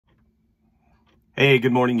Hey,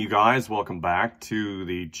 good morning, you guys. Welcome back to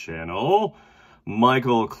the channel.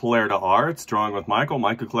 Michael Clarda Arts, Drawing with Michael,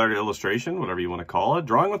 Michael Clarda Illustration, whatever you want to call it.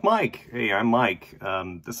 Drawing with Mike. Hey, I'm Mike.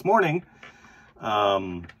 This morning,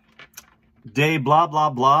 day blah, blah,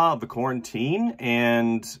 blah of the quarantine,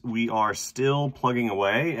 and we are still plugging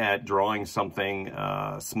away at drawing something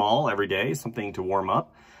small every day, something to warm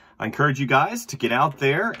up. I encourage you guys to get out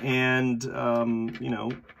there and, you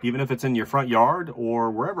know, even if it's in your front yard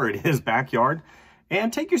or wherever it is, backyard,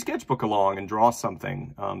 and take your sketchbook along and draw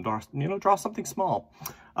something, draw something small.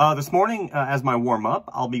 This morning, as my warm-up,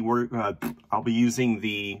 I'll be using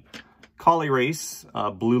the Col Erase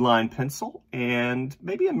blue line pencil and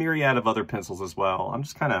maybe a myriad of other pencils as well. I'm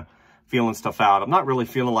just kind of feeling stuff out. I'm not really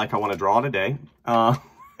feeling like I want to draw today. That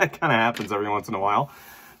kind of happens every once in a while.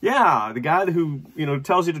 Yeah, the guy who,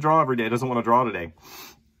 tells you to draw every day doesn't want to draw today.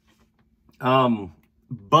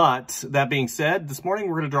 But that being said, this morning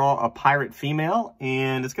we're going to draw a pirate female,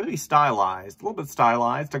 and it's going to be stylized, a little bit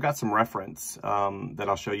stylized. I've got some reference that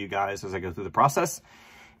I'll show you guys as I go through the process,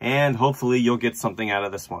 and hopefully you'll get something out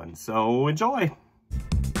of this one. So enjoy.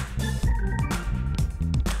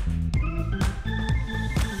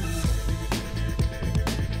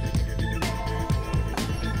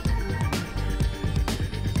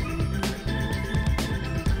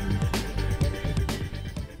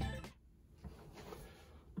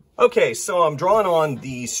 Okay, so I'm drawing on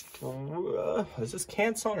the, is this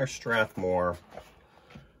Canson or Strathmore?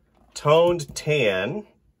 Toned tan,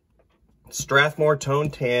 Strathmore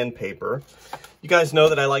toned tan paper. You guys know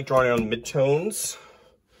that I like drawing on midtones.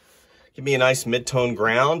 Give me a nice mid-tone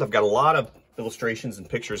ground. I've got a lot of illustrations and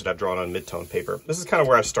pictures that I've drawn on mid-tone paper. This is kind of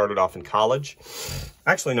where I started off in college.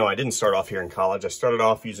 Actually, no, I didn't start off here in college. I started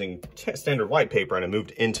off using standard white paper and I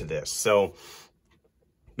moved into this. So,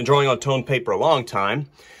 been drawing on toned paper a long time.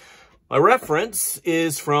 My reference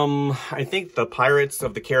is from, I think, the Pirates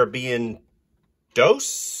of the Caribbean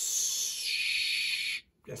Dose.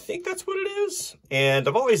 I think that's what it is. And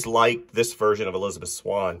I've always liked this version of Elizabeth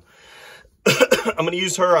Swann. I'm going to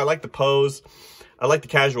use her. I like the pose. I like the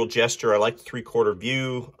casual gesture. I like the three-quarter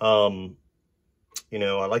view. I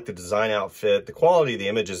like the design outfit. The quality of the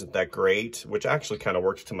image isn't that great, which actually kind of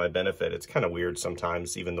works to my benefit. It's kind of weird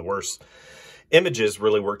sometimes, even the worst images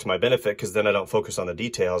really work to my benefit because then I don't focus on the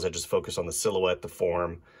details. I just focus on the silhouette, the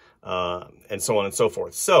form, and so on and so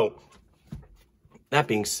forth. So that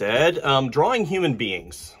being said, drawing human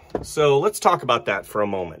beings. So let's talk about that for a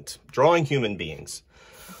moment. Drawing human beings.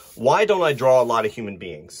 Why don't I draw a lot of human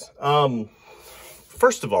beings?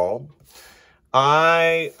 First of all,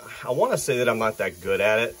 I want to say that I'm not that good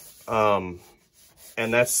at it. And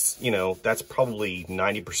that's probably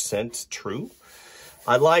 90% true.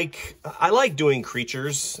 I like doing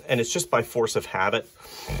creatures, and it's just by force of habit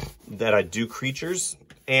that I do creatures.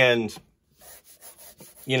 And,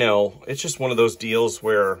 it's just one of those deals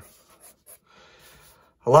where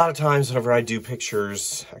a lot of times whenever I do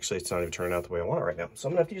pictures, actually, it's not even turning out the way I want it right now. So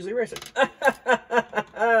I'm going to have to use the eraser.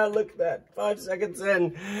 Look at that, 5 seconds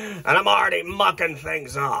in, and I'm already mucking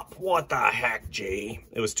things up. What the heck, G?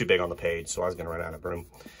 It was too big on the page, so I was going to run out of room.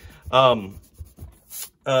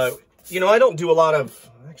 I don't do a lot of,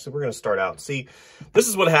 actually, we're going to start out. See, this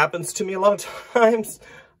is what happens to me a lot of times.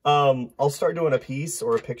 I'll start doing a piece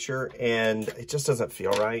or a picture, and it just doesn't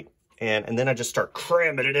feel right. And then I just start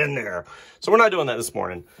cramming it in there. So we're not doing that this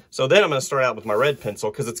morning. So then I'm going to start out with my red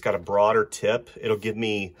pencil because it's got a broader tip. It'll give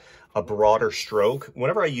me a broader stroke.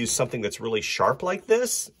 Whenever I use something that's really sharp like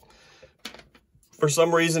this, for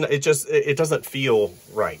some reason, it doesn't feel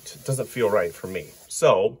right. It doesn't feel right for me.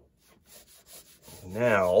 So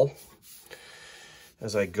now,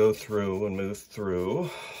 as I go through and move through,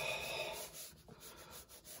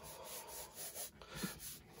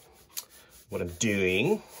 what I'm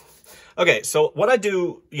doing. Okay, so what I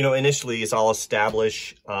do, initially is I'll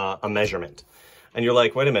establish a measurement. And you're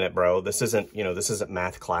like, wait a minute, bro, this isn't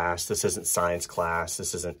math class, this isn't science class,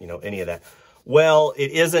 this isn't, any of that. Well,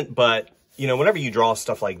 it isn't, but, whenever you draw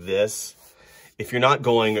stuff like this, if you're not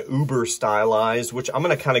going uber stylized, which I'm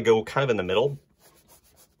going to go in the middle,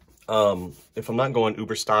 if I'm not going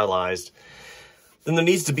uber stylized, then there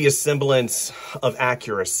needs to be a semblance of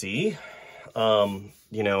accuracy.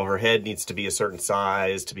 Her head needs to be a certain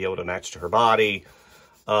size to be able to match to her body.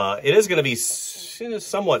 It is going to be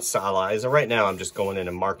somewhat stylized. Right now, I'm just going in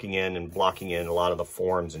and marking in and blocking in a lot of the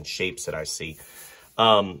forms and shapes that I see.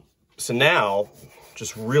 So now,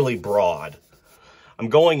 just really broad. I'm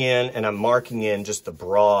going in and I'm marking in just the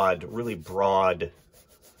broad, really broad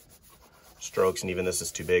strokes. And even this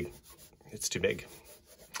is too big. It's too big.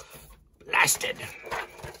 Blasted.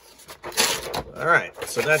 All right,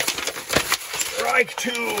 so that's strike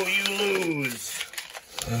two, you lose.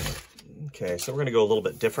 Okay, so we're gonna go a little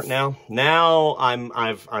bit different now. Now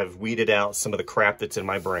I've weeded out some of the crap that's in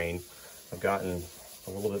my brain. I've gotten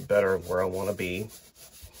a little bit better of where I want to be.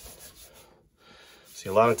 See,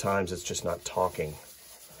 a lot of times it's just not talking.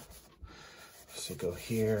 So go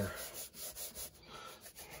here.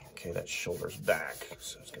 Okay, that shoulder's back,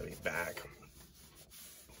 so it's gonna be back.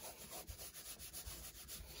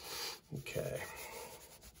 Okay.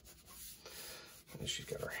 And she's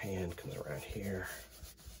got her hand comes around here.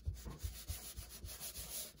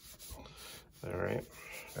 All right,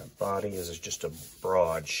 that body is just a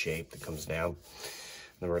broad shape that comes down.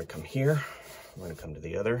 Then we're gonna come here. We're gonna come to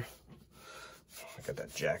the other. I got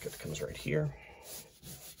that jacket that comes right here.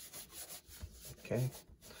 Okay,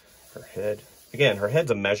 her head. Again, her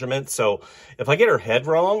head's a measurement, so if I get her head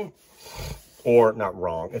wrong, or not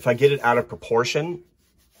wrong, if I get it out of proportion,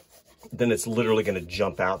 then it's literally going to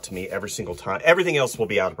jump out to me every single time. Everything else will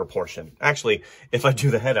be out of proportion. Actually, if I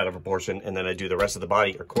do the head out of proportion and then I do the rest of the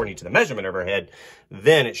body according to the measurement of her head,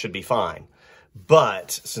 then it should be fine.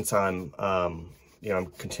 But since I'm, you know, I'm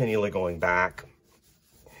continually going back,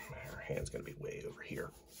 her hand's going to be way over here.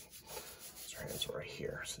 So her hand's right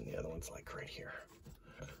here. So the other one's like right here.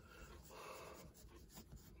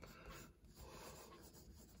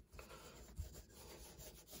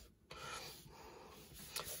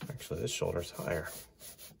 Actually, this shoulder's higher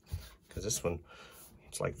because this one,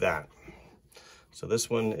 it's like that. So this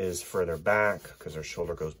one is further back because her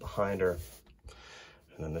shoulder goes behind her.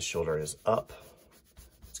 And then this shoulder is up.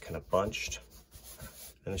 It's kind of bunched.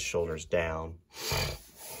 And this shoulder's down.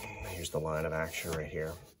 Here's the line of action right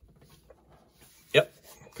here. Yep,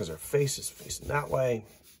 because her face is facing that way.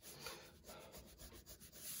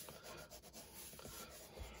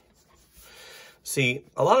 See,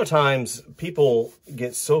 a lot of times people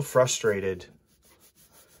get so frustrated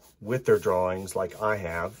with their drawings like I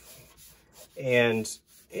have, and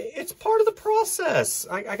it's part of the process.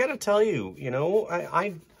 I got to tell you, you know,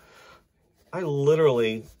 I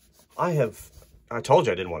literally, I told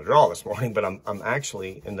you I didn't want to draw this morning, but I'm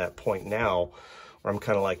actually in that point now where I'm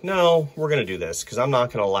kind of like, no, we're going to do this because I'm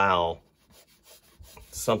not going to allow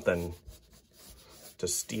something to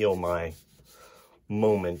steal my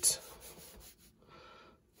moment.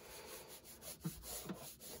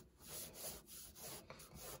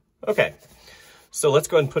 Okay, so let's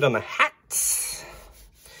go ahead and put on the hats.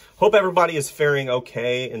 Hope everybody is faring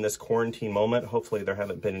okay in this quarantine moment. Hopefully there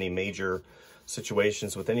haven't been any major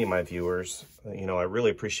situations with any of my viewers. You know, I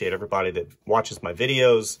really appreciate everybody that watches my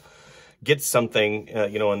videos, gets something,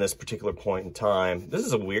 you know, in this particular point in time. This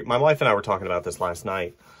is a weird, my wife and I were talking about this last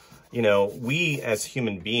night. You know, we as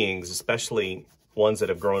human beings, especially ones that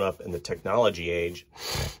have grown up in the technology age,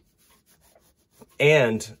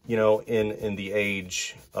 and, you know, in the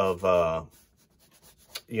age of,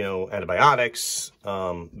 you know, antibiotics,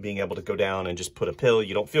 being able to go down and just put a pill.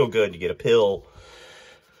 You don't feel good, you get a pill.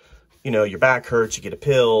 You know, your back hurts, you get a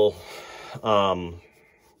pill. You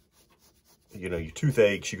know, your tooth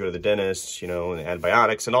aches, you go to the dentist, you know, and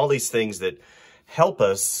antibiotics and all these things that help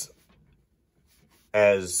us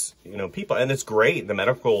as, you know, people. And it's great. The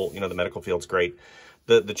medical, you know, the medical field's great.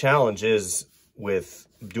 The challenge is with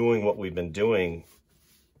doing what we've been doing,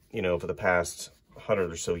 you know, for the past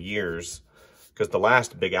 100 or so years, because the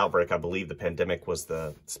last big outbreak, I believe the pandemic, was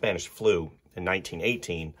the Spanish flu in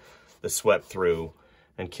 1918 that swept through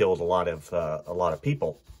and killed a lot of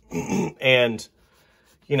people. And,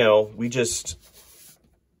 you know, we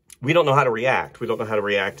don't know how to react. We don't know how to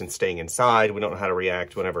react in staying inside. We don't know how to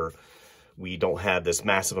react whenever we don't have this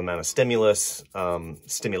massive amount of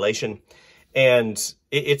stimulation. And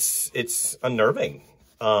it's unnerving.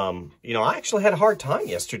 You know, I actually had a hard time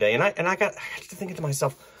yesterday, and I got to thinking to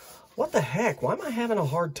myself, what the heck? Why am I having a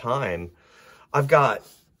hard time? I've got,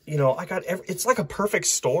 you know, it's like a perfect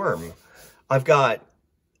storm. I've got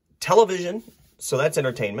television, so that's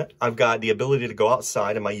entertainment. I've got the ability to go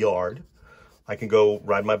outside in my yard. I can go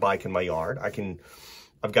ride my bike in my yard.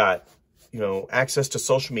 I've got, you know, access to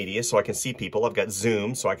social media so I can see people. I've got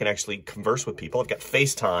Zoom so I can actually converse with people. I've got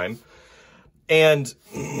FaceTime. And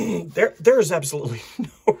there is absolutely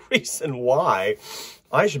no reason why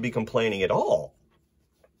I should be complaining at all.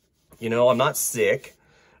 You know, I'm not sick.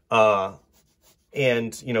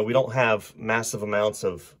 And, you know, we don't have massive amounts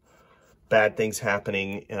of bad things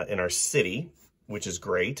happening in our city, which is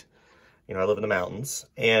great. You know, I live in the mountains.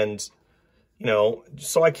 And, you know,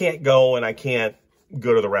 so I can't go and I can't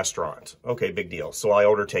go to the restaurant. Okay, big deal. So I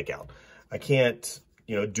order takeout. I can't,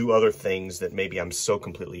 you know, do other things that maybe I'm so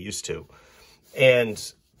completely used to. And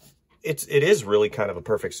it is really kind of a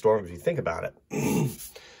perfect storm if you think about it.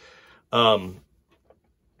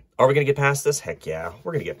 Are we going to get past this? Heck yeah,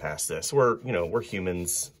 we're going to get past this. We're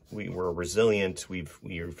humans. We're resilient.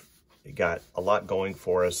 We've got a lot going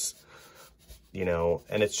for us, and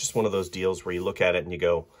it's just one of those deals where you look at it and you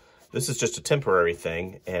go, this is just a temporary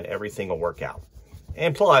thing and everything will work out.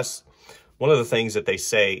 And plus, one of the things that they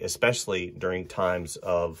say, especially during times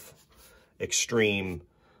of extreme,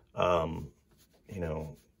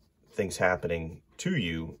 things happening to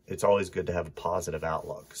you, it's always good to have a positive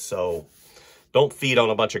outlook. So don't feed on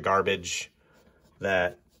a bunch of garbage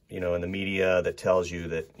that, in the media that tells you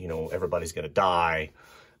that, everybody's going to die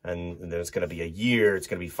and then it's going to be a year, it's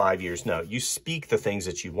going to be 5 years. No, you speak the things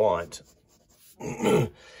that you want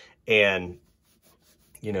and,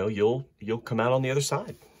 you'll come out on the other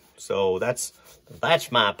side. So that's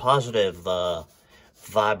my positive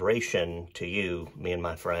vibration to you, me and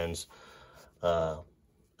my friends,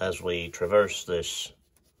 as we traverse this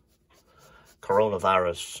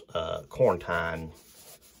coronavirus quarantine.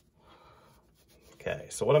 Okay,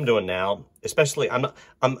 so what I'm doing now, especially,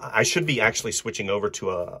 I should be actually switching over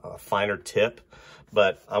to a finer tip,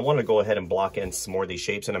 but I want to go ahead and block in some more of these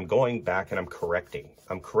shapes, and I'm going back and I'm correcting.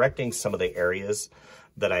 I'm correcting some of the areas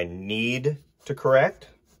that I need to correct.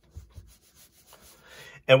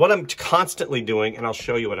 And what I'm constantly doing, and I'll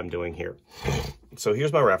show you what I'm doing here. So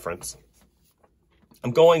here's my reference.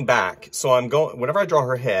 I'm going back. So I'm going, whenever I draw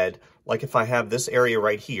her head, like if I have this area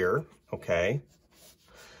right here, okay,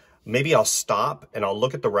 maybe I'll stop and I'll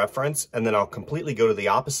look at the reference and then I'll completely go to the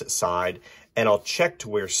opposite side and I'll check to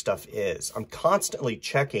where stuff is. I'm constantly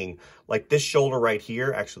checking, like this shoulder right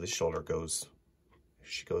here. Actually, this shoulder goes,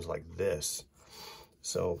 she goes like this.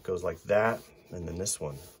 So it goes like that, and then this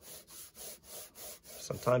one.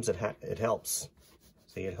 Sometimes it helps.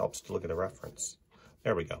 See, it helps to look at the reference.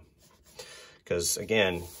 There we go. Because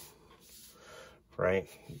again, right,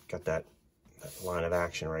 got that line of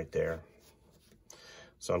action right there.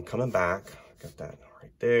 So I'm coming back, got that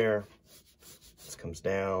right there. This comes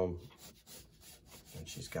down, and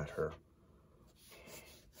she's got her.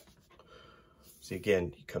 See,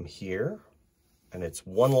 again, you come here, and it's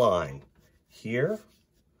one line. Here,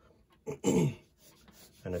 and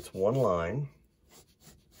it's one line,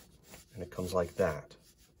 and it comes like that,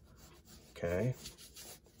 okay?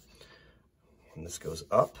 And this goes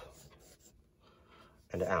up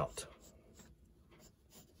and out.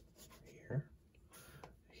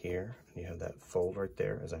 Here, and you have that fold right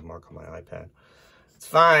there as I mark on my iPad. It's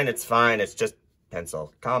fine, it's just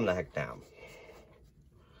pencil. Calm the heck down.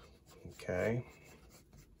 Okay.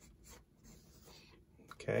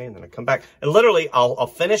 Okay, and then I come back. And literally, I'll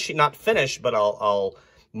finish, not finish, but I'll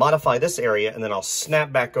modify this area, and then I'll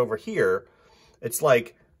snap back over here. It's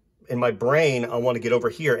like, in my brain, I want to get over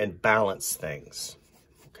here and balance things.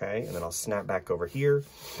 Okay, and then I'll snap back over here.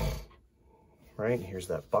 Right, and here's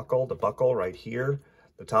that buckle, the buckle right here.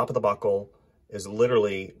 The top of the buckle is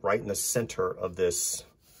literally right in the center of this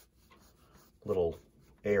little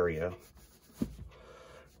area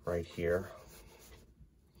right here.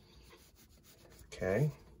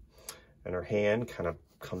 Okay, and her hand kind of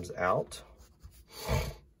comes out.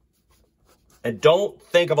 And don't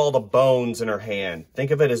think of all the bones in her hand.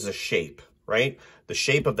 Think of it as a shape, right? The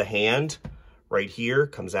shape of the hand right here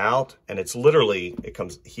comes out, and it's literally, it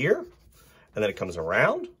comes here, and then it comes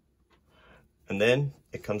around, and then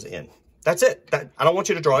it comes in. That's it. I don't want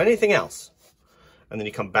you to draw anything else. And then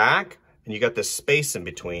you come back, and you got this space in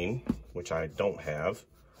between, which I don't have.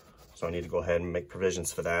 So I need to go ahead and make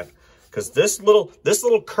provisions for that. Because this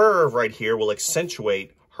little curve right here will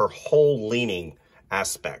accentuate her whole leaning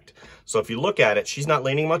aspect. So if you look at it, she's not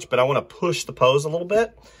leaning much, but I want to push the pose a little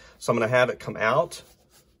bit. So I'm going to have it come out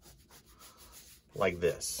like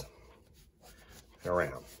this and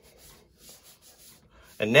around.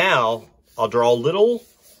 And now I'll draw little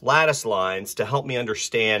lattice lines to help me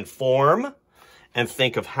understand form and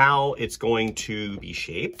think of how it's going to be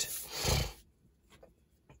shaped.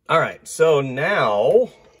 All right, so now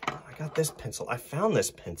I got this pencil. I found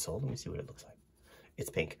this pencil. Let me see what it looks like. It's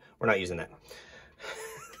pink. We're not using that.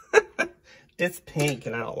 It's pink,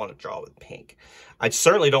 and I don't want to draw with pink. I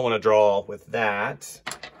certainly don't want to draw with that.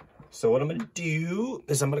 So what I'm going to do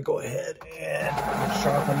is I'm going to go ahead and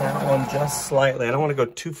sharpen that one just slightly. I don't want to go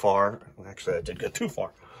too far. Actually, I did go too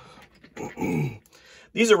far.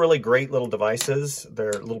 These are really great little devices.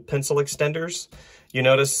 They're little pencil extenders. You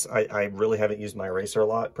notice I really haven't used my eraser a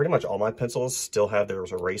lot. Pretty much all my pencils still have their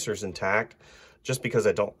erasers intact, just because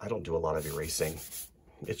I don't do a lot of erasing.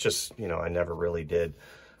 It's just, you know, I never really did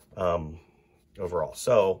overall.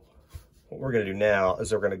 So what we're going to do now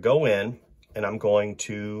is we're going to go in, and I'm going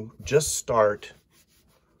to just start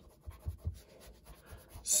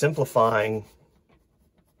simplifying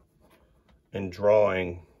and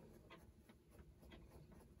drawing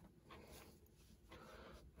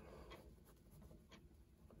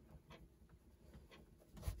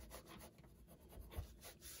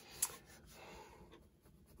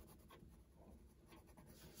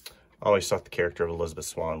I always thought the character of Elizabeth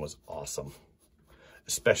Swann was awesome,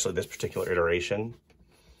 especially this particular iteration.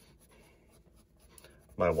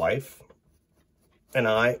 My wife and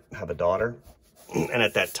I have a daughter, and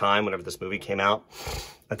at that time, whenever this movie came out,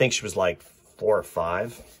 I think she was like 4 or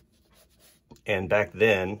 5. And back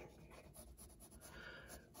then,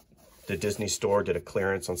 the Disney store did a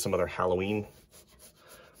clearance on some other Halloween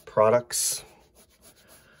products,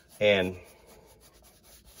 and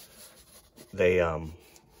they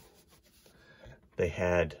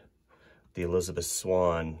had the Elizabeth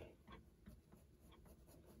Swann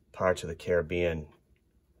Pirates of the Caribbean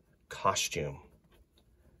costume,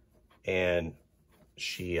 and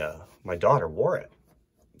she my daughter wore it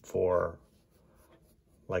for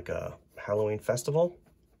like a Halloween festival.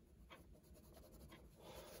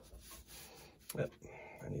 Yep,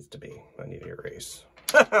 I need to erase.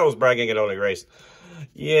 I was bragging it on erase.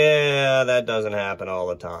 Yeah, that doesn't happen all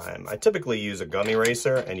the time. I typically use a gum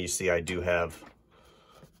eraser, and you see I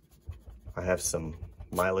have some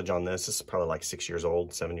mileage on this. This is probably like 6 years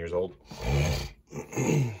old, 7 years old.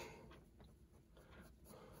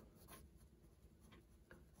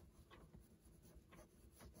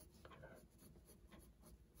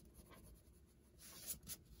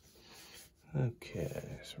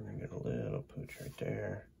 Okay, so we're gonna get a little pooch right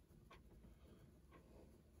there.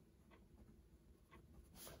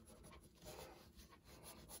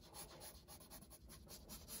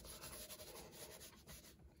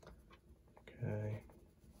 Okay.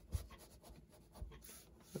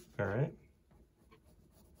 All right.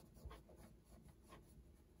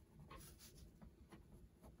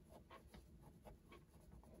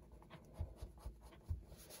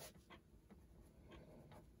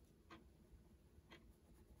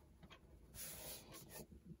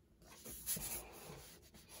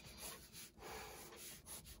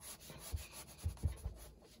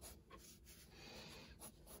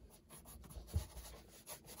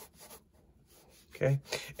 Okay.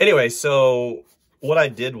 Anyway, so what I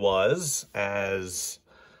did was, as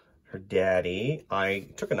her daddy, I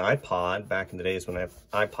took an iPod back in the days when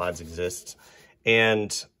iPods exist,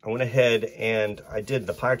 and I went ahead and I did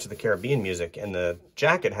the Pirates of the Caribbean music, and the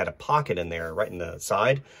jacket had a pocket in there right in the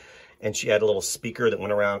side, and she had a little speaker that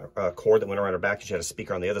went around, a cord that went around her back, and she had a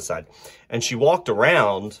speaker on the other side. And she walked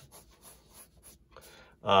around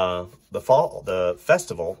the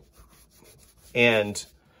festival, and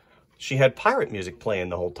she had pirate music playing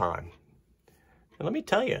the whole time. And let me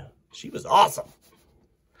tell you, she was awesome.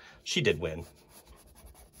 She did win.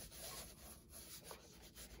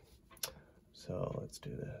 So let's do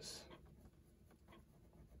this.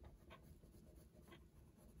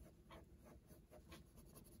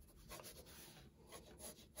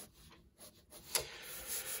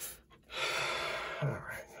 All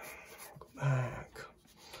right, go back.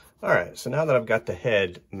 All right, so now that I've got the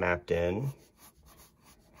head mapped in,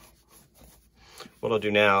 what I'll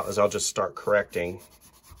do now is I'll just start correcting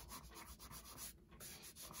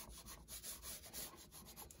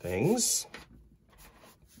things.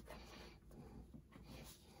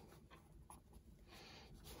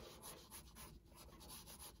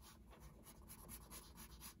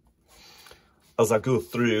 As I go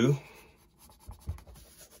through,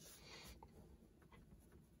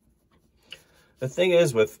 the thing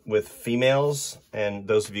is with females, and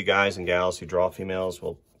those of you guys and gals who draw females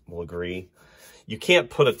will agree, you can't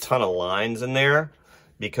put a ton of lines in there,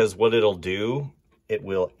 because what it'll do, it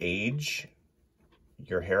will age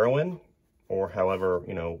your heroine, or however,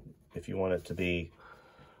 you know, if you want her to be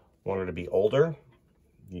older,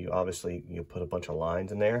 you put a bunch of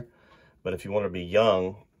lines in there. But if you want her to be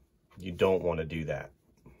young, you don't want to do that.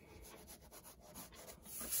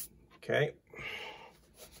 Okay.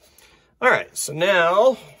 All right, so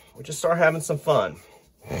now we just start having some fun.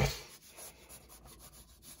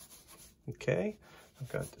 Okay,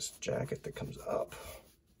 I've got this jacket that comes up,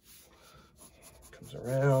 comes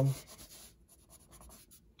around,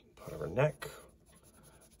 part of her neck.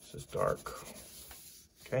 This is dark.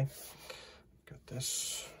 Okay, got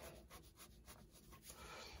this,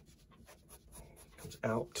 comes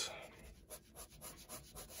out,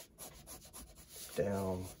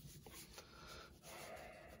 down,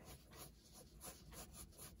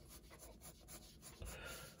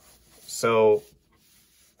 so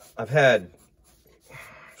I've had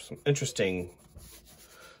some interesting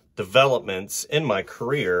developments in my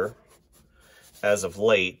career as of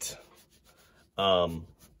late. You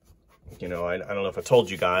know, I don't know if I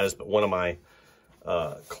told you guys, but one of my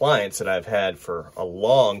clients that I've had for a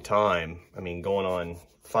long time, I mean, going on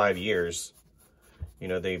 5 years, you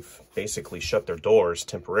know, they've basically shut their doors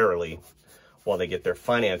temporarily while they get their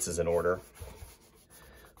finances in order.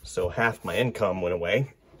 So half my income went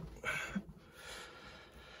away.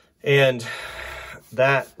 And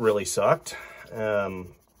that really sucked.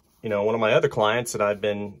 You know, one of my other clients that I've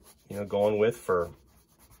been, you know, going with for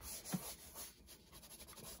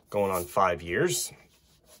going on 5 years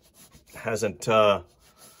hasn't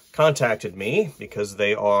contacted me because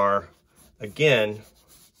they are, again,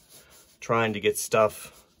 trying to get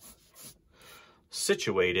stuff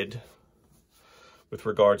situated with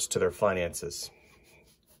regards to their finances.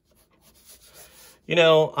 You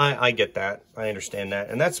know, I get that. I understand that.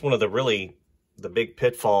 And that's one of the big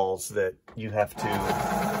pitfalls that you have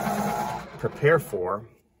to prepare for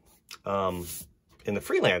in the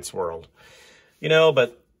freelance world. You know,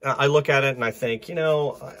 but I look at it and I think, you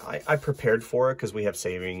know, I prepared for it because we have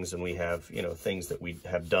savings and we have, you know, things that we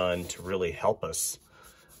have done to really help us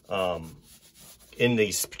in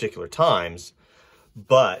these particular times.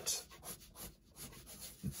 But,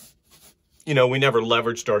 you know, we never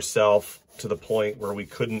leveraged ourselves to the point where we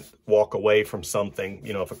couldn't walk away from something.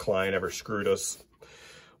 You know, if a client ever screwed us,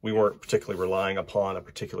 we weren't particularly relying upon a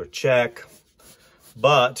particular check.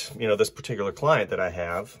 But, you know, this particular client that I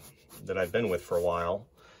have, that I've been with for a while,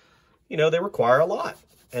 you know, they require a lot.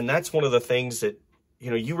 And that's one of the things that, you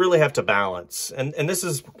know, you really have to balance. And this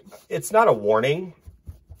is, it's not a warning.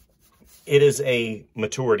 It is a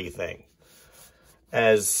maturity thing.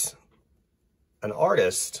 As an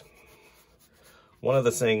artist, one of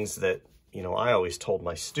the things that, you know, I always told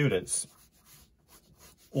my students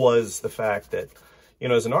was the fact that, you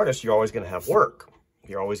know, as an artist, you're always going to have work.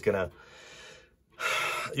 You're always going to,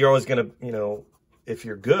 you know, if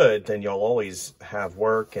you're good, then you'll always have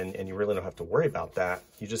work and you really don't have to worry about that.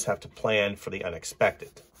 You just have to plan for the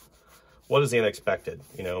unexpected. What is the unexpected?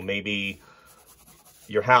 You know, maybe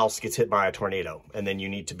your house gets hit by a tornado and then you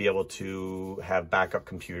need to be able to have backup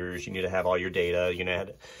computers. You need to have all your data. You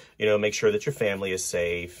know, make sure that your family is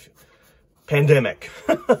safe. Pandemic.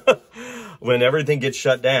 When everything gets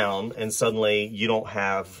shut down and suddenly you don't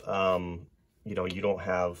have, you know, you don't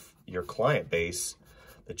have your client base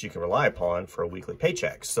that you can rely upon for a weekly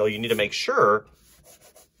paycheck. So you need to make sure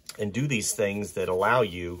and do these things that allow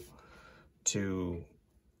you to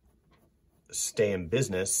stay in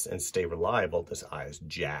business and stay reliable. This eye is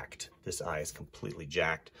jacked. This eye is completely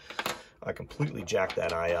jacked. I completely jacked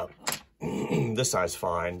that eye up. This eye's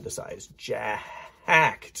fine. This eye is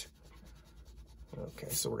jacked. Okay,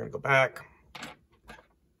 so we're going to go back.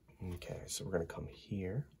 Okay, so we're going to come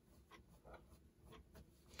here.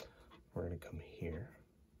 We're going to come here.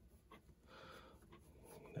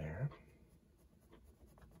 There.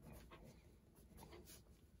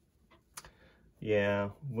 Yeah,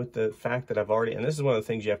 with the fact that I've already, and this is one of the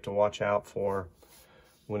things you have to watch out for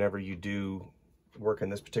whenever you do work in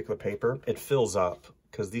this particular paper, it fills up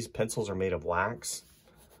because these pencils are made of wax.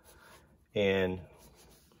 And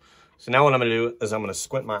so now what I'm going to do is I'm going to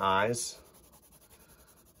squint my eyes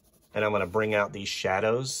and I'm going to bring out these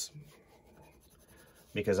shadows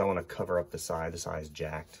because I want to cover up this eye. This eye is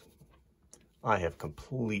jacked. I have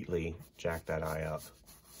completely jacked that eye up.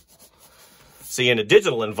 See, in a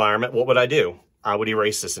digital environment, what would I do? I would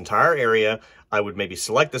erase this entire area. I would maybe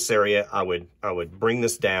select this area. I would bring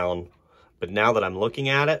this down. But now that I'm looking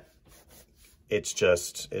at it,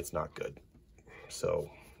 it's not good. So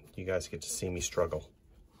you guys get to see me struggle.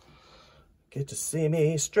 Get to see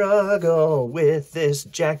me struggle with this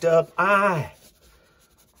jacked up eye.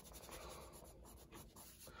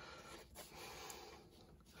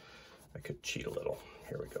 I could cheat a little.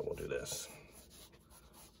 Here we go. We'll do this.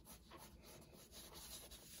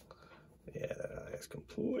 Yeah, that eye is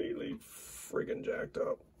completely friggin' jacked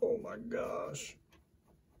up. Oh my gosh.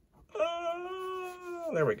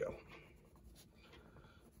 There we go.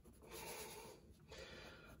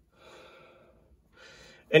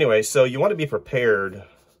 Anyway, so you want to be prepared.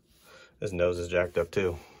 His nose is jacked up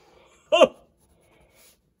too. Oh!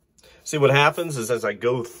 See, what happens is as I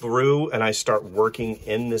go through and I start working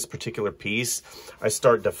in this particular piece, I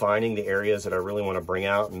start defining the areas that I really want to bring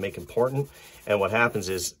out and make important. And what happens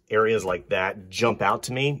is areas like that jump out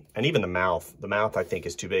to me. And even the mouth. The mouth, I think,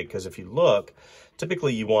 is too big because if you look,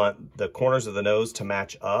 typically you want the corners of the nose to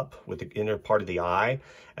match up with the inner part of the eye.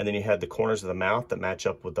 And then you have the corners of the mouth that match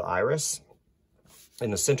up with the iris in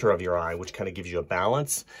the center of your eye, which kind of gives you a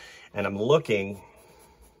balance. And I'm looking,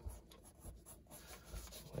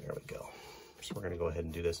 there we go. So we're going to go ahead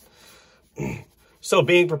and do this. So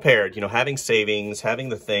being prepared, you know, having savings, having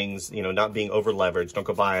the things, you know, not being over leveraged. Don't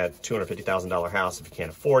go buy a $250,000 house if you can't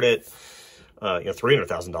afford it. You know,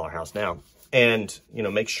 $300,000 house now. And, you know,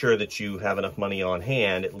 make sure that you have enough money on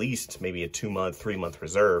hand, at least maybe a 2-month, 3-month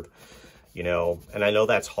reserve, you know. And I know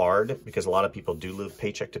that's hard because a lot of people do live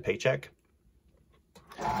paycheck to paycheck.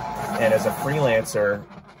 And as a freelancer,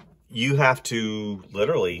 you have to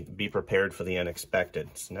literally be prepared for the unexpected.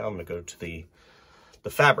 So now I'm going to go to the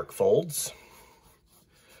fabric folds.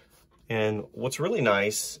 And what's really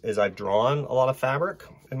nice is I've drawn a lot of fabric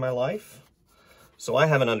in my life. So I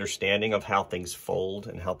have an understanding of how things fold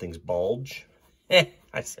and how things bulge.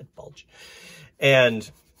 I said bulge. And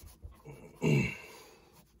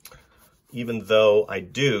even though I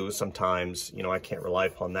do sometimes, you know, I can't rely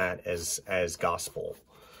upon that as gospel.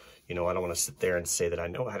 You know, I don't want to sit there and say that I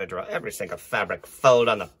know how to draw every single fabric fold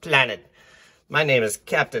on the planet. My name is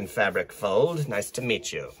Captain Fabric Fold. Nice to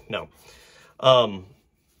meet you. No.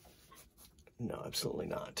 No, absolutely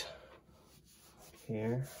not.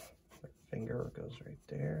 Here, my finger goes right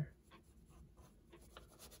there.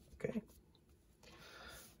 Okay.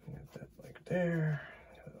 I got that like there.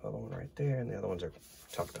 The other one right there, and the other ones are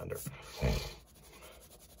tucked under.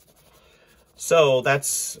 So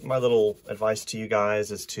that's my little advice to you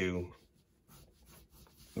guys, is to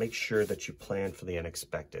make sure that you plan for the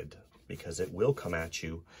unexpected, because it will come at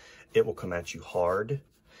you. It will come at you hard.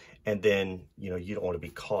 And then, you know, you don't want to be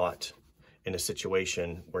caught in a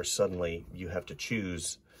situation where suddenly you have to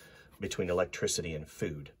choose between electricity and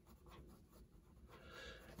food.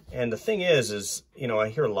 And the thing is, you know, I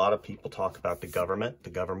hear a lot of people talk about the government.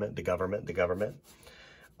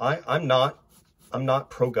 I'm not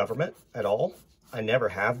pro-government at all. I never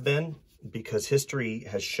have been, because history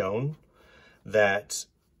has shown that,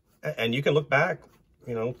 and you can look back,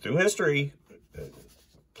 you know, through history,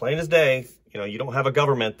 plain as day, you know, you don't have a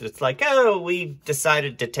government that's like, oh, we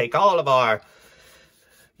decided to take all of our,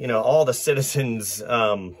 you know, all the citizens'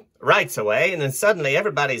 rights away, and then suddenly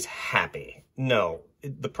everybody's happy. No,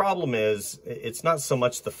 the problem is, it's not so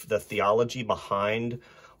much the theology behind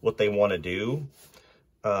what they want to do.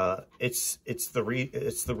 It's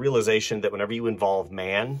the realization that whenever you involve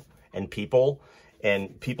man and people's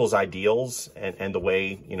ideals and the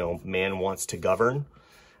way, you know, man wants to govern,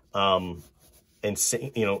 and,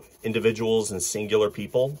 you know, individuals and singular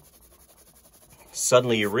people,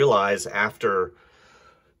 suddenly you realize after,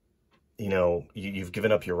 you know, you've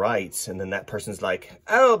given up your rights, and then that person's like,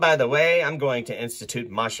 oh, by the way, I'm going to institute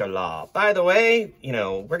martial law. By the way, you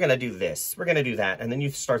know, we're going to do this, we're going to do that. And then you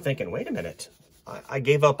start thinking, wait a minute, I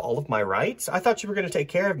gave up all of my rights? I thought you were going to take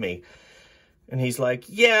care of me. And he's like,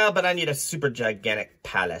 yeah, but I need a super gigantic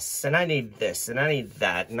palace, and I need this, and I need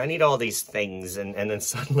that, and I need all these things. And then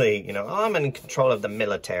suddenly, you know, oh, I'm in control of the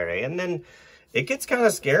military. And then it gets kind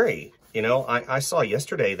of scary. You know, I saw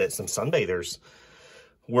yesterday that some sunbathers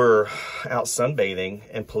were out sunbathing,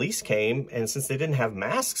 and police came, and since they didn't have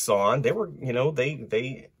masks on, they were, you know,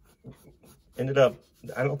 they ended up,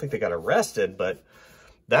 I don't think they got arrested, but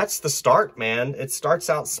that's the start, man. It starts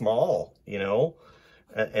out small, you know.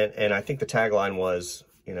 And I think the tagline was,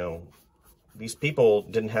 you know, these people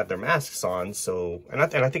didn't have their masks on. So, and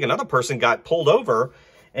I think another person got pulled over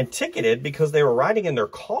and ticketed because they were riding in their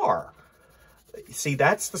car. See,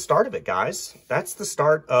 that's the start of it, guys. That's the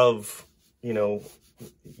start of, you know,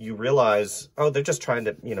 you realize, oh, they're just trying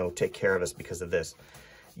to, you know, take care of us because of this.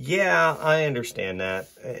 Yeah, I understand that.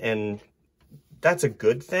 And that's a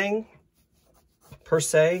good thing per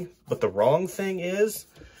se. But the wrong thing is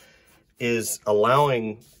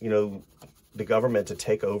allowing, you know, the government to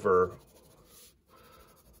take over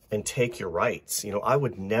and take your rights. You know, I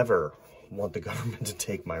would never want the government to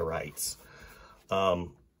take my rights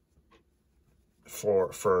for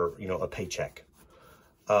you know, a paycheck.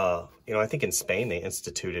 You know, I think in Spain they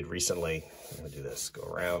instituted recently, I'm going to do this, go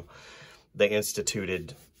around. They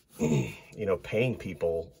instituted, you know, paying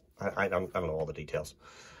people, I don't know all the details.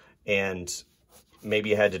 And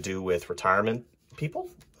maybe it had to do with retirement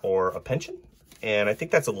people or a pension. And I think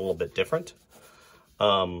that's a little bit different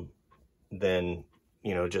than,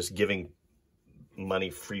 you know, just giving money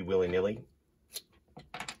free willy-nilly.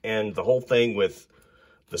 And the whole thing with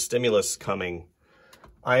the stimulus coming,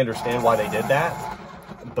 I understand why they did that,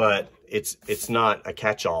 but it's not a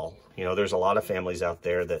catch-all. You know, there's a lot of families out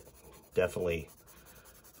there that definitely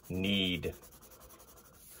need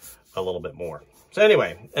a little bit more. So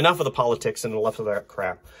anyway, enough of the politics and enough of that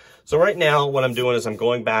crap. So right now, what I'm doing is I'm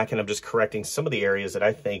going back and I'm just correcting some of the areas that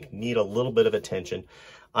I think need a little bit of attention.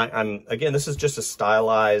 Again, this is just a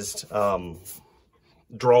stylized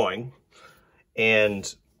drawing.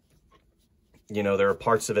 And, you know, there are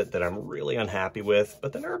parts of it that I'm really unhappy with,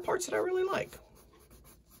 but then there are parts that I really like.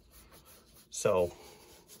 So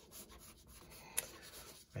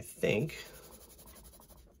I think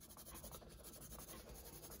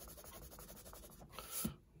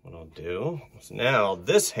what I'll do is now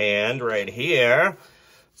this hand right here,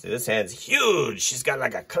 see, this hand's huge. She's got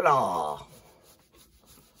like a claw.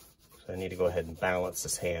 So I need to go ahead and balance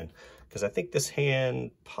this hand. because I think this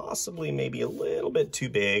hand possibly maybe a little bit too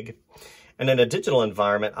big. And in a digital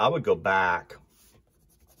environment, I would go back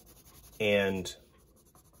and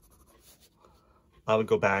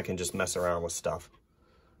just mess around with stuff.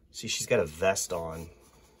 See, she's got a vest on.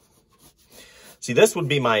 See, this would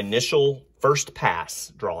be my initial first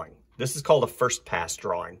pass drawing. This is called a first pass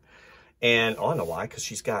drawing. And oh, I know why, because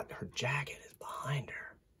she's got her jacket is behind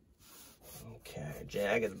her. Okay,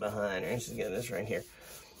 jacket's behind her. She's got this right here.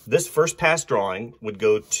 This first pass drawing would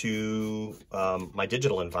go to my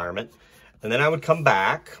digital environment. And then I would come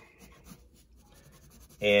back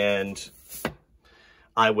and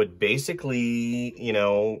I would basically, you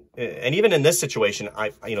know, and even in this situation,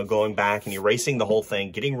 going back and erasing the whole thing,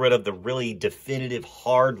 getting rid of the really definitive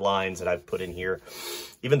hard lines that I've put in here,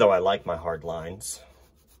 even though I like my hard lines,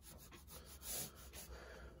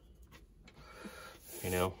 you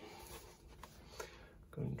know,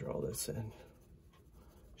 go and draw this in.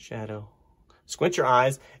 Shadow. Squint your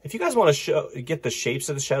eyes. If you guys want to get the shapes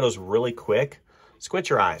of the shadows really quick, squint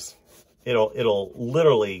your eyes. It'll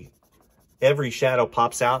literally, every shadow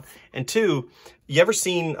pops out. And two, you ever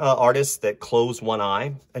seen artists that close one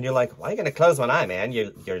eye? And you're like, why are you going to close one eye, man?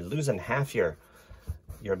 You're losing half your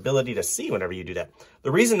ability to see whenever you do that.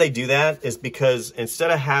 The reason they do that is because instead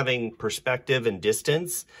of having perspective and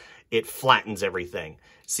distance, it flattens everything.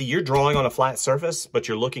 See, you're drawing on a flat surface, but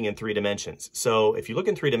you're looking in 3 dimensions. So if you look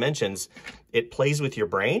in 3 dimensions, it plays with your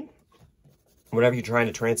brain whenever you're trying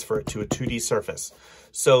to transfer it to a 2D surface.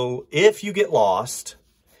 So if you get lost,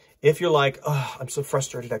 if you're like, oh, I'm so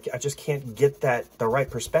frustrated, I just can't get the right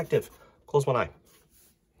perspective, close one eye.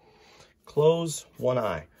 Close one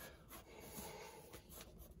eye.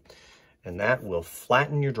 And that will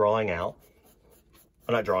flatten your drawing out.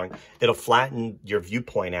 I'm not drawing. It'll flatten your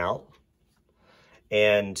viewpoint out.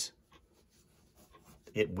 And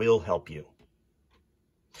it will help you.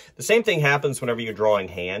 The same thing happens whenever you're drawing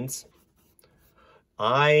hands.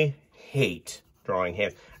 I hate drawing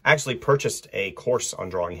hands. I actually purchased a course on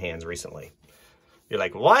drawing hands recently. You're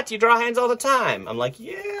like, what? You draw hands all the time? I'm like,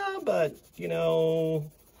 yeah, but, you know,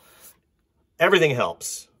 everything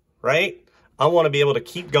helps, right? I want to be able to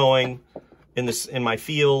keep going in my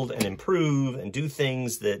field and improve and do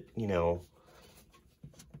things that, you know,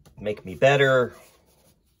 make me better.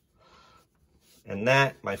 And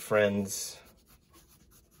that, my friends,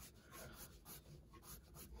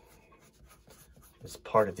 is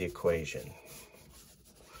part of the equation.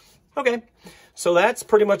 Okay, so that's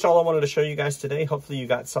pretty much all I wanted to show you guys today. Hopefully you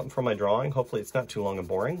got something from my drawing. Hopefully it's not too long and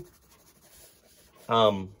boring.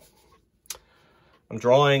 I'm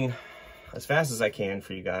drawing as fast as I can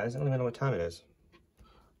for you guys. I don't even know what time it is.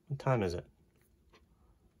 What time is it?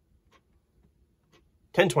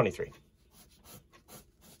 10:23.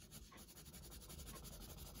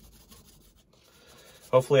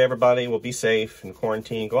 Hopefully everybody will be safe in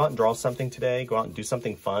quarantine. Go out and draw something today. Go out and do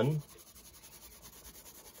something fun.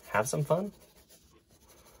 Have some fun.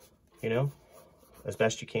 You know, as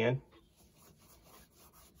best you can.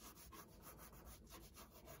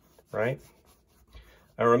 Right?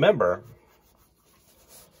 And remember,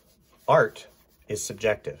 art is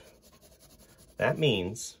subjective. That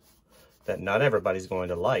means that not everybody's going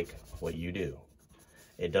to like what you do.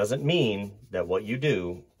 It doesn't mean that what you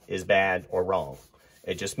do is bad or wrong.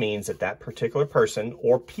 It just means that that particular person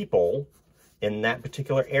or people in that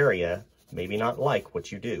particular area maybe not like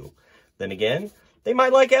what you do. Then again, they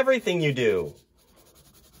might like everything you do.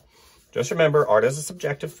 Just remember, art is a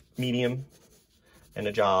subjective medium and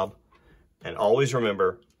a job. And always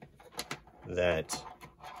remember that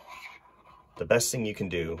the best thing you can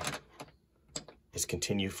do is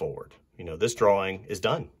continue forward. You know, this drawing is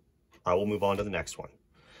done. I will move on to the next one.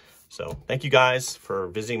 So thank you guys for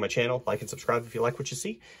visiting my channel. Like and subscribe if you like what you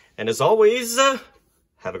see. And as always,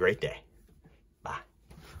 have a great day. Bye.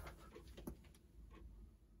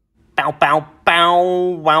 Bow, bow, bow,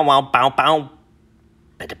 wow, wow, bow, bow.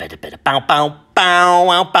 Bow, bow, bow, bow,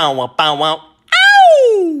 wow, bow, wow, bow, wow.